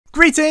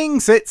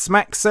Greetings, it's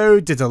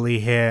Maxodiddly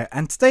here,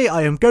 and today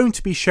I am going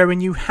to be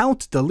showing you how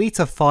to delete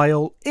a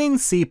file in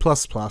C++,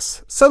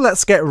 so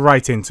let's get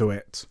right into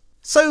it.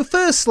 So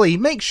firstly,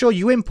 make sure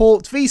you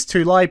import these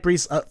two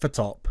libraries at the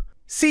top.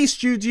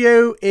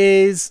 CStudio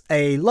is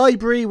a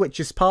library which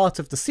is part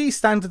of the C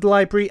standard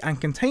library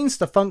and contains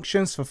the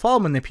functions for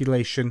file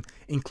manipulation,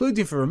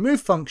 including the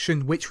remove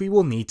function which we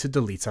will need to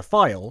delete a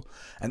file.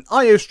 And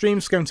IOStream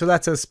is going to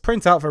let us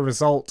print out the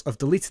result of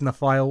deleting the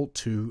file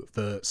to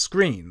the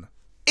screen.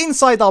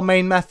 Inside our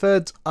main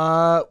method,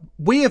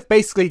 we have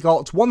basically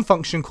got one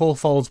function called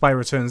followed by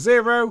return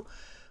 0.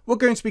 We're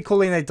going to be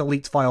calling a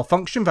delete file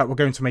function that we're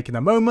going to make in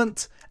a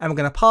moment, and we're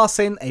going to pass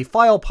in a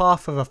file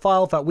path of a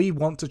file that we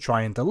want to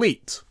try and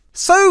delete.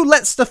 So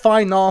let's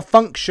define our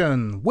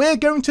function. We're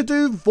going to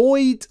do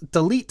void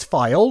delete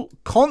file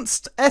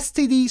const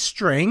std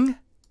string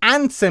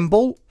and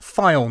symbol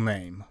file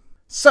name.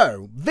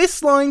 So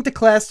this line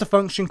declares the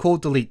function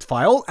called delete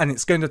file, and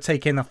it's going to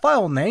take in a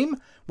file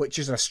name, which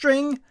is a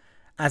string,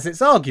 as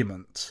its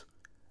argument.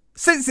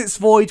 Since it's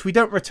void, we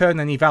don't return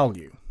any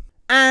value.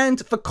 And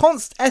the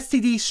const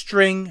std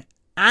string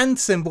and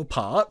symbol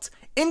part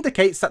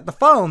indicates that the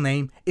file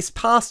name is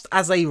passed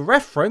as a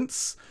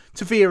reference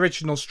to the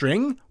original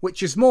string,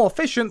 which is more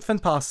efficient than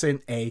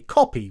passing a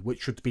copy,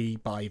 which would be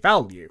by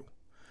value,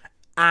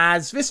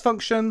 as this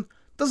function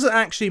doesn't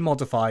actually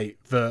modify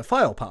the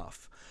file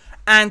path.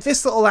 And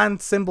this little and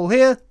symbol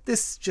here,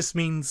 this just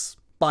means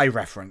by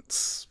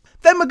reference.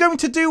 Then we're going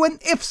to do an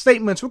if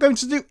statement. We're going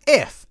to do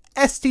if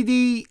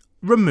std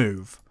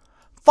remove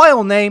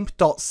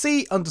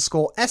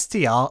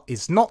filename.c_str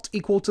is not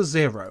equal to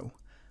 0.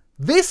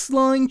 This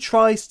line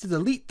tries to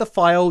delete the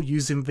file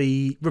using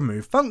the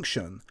remove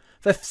function.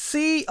 The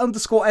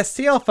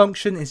c_str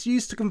function is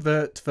used to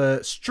convert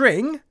the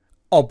string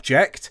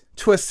object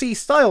to a C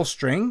style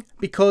string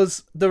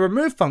because the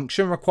remove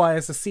function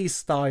requires a C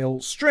style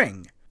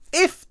string.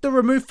 If the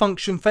remove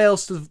function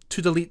fails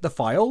to delete the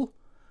file,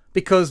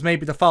 because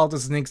maybe the file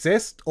doesn't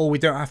exist or we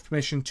don't have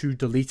permission to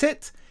delete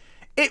it,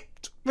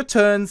 it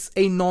returns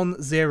a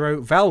non-zero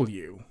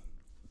value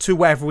to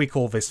whatever we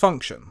call this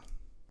function.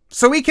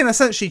 So we can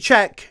essentially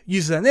check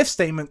using an if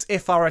statement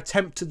if our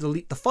attempt to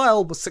delete the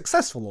file was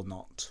successful or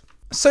not.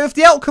 So if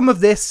the outcome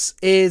of this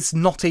is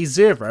not a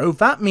 0,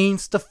 that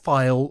means the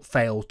file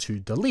failed to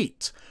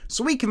delete.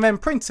 So we can then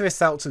print this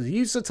out to the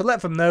user to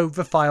let them know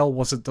the file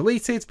wasn't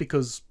deleted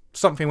because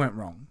something went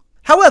wrong.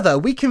 However,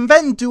 we can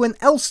then do an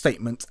else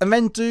statement and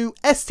then do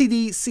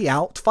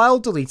std_cout file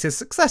deleted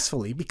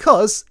successfully,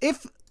 because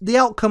if the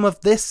outcome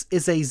of this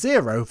is a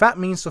 0, that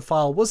means the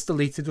file was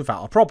deleted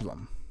without a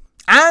problem.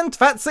 And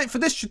that's it for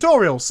this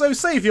tutorial, so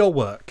save your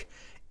work.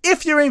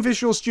 If you're in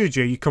Visual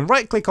Studio, you can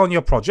right click on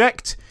your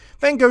project,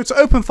 then go to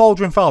Open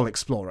Folder in File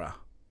Explorer.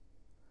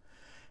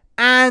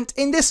 And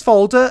in this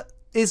folder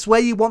is where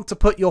you want to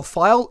put your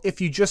file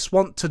if you just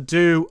want to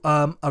do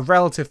a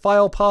relative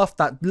file path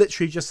that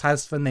literally just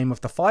has the name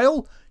of the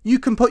file. You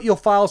can put your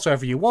files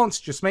wherever you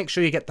want, just make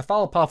sure you get the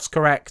file paths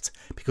correct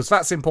because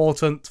that's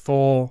important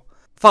for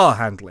file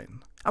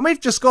handling. And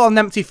we've just got an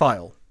empty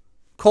file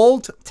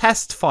called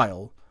test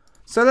file.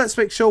 So let's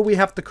make sure we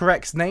have the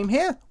correct name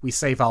here. We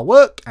save our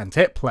work and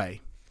hit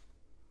play.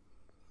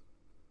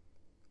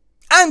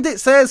 And it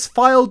says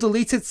file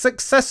deleted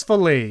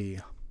successfully.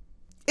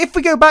 If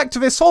we go back to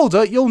this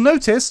folder, you'll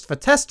notice the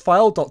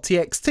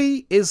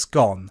testfile.txt is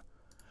gone.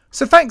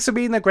 So thanks for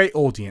being a great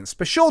audience.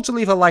 Be sure to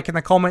leave a like and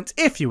a comment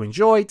if you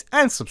enjoyed,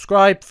 and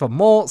subscribe for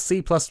more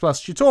C++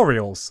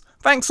 tutorials.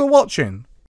 Thanks for watching.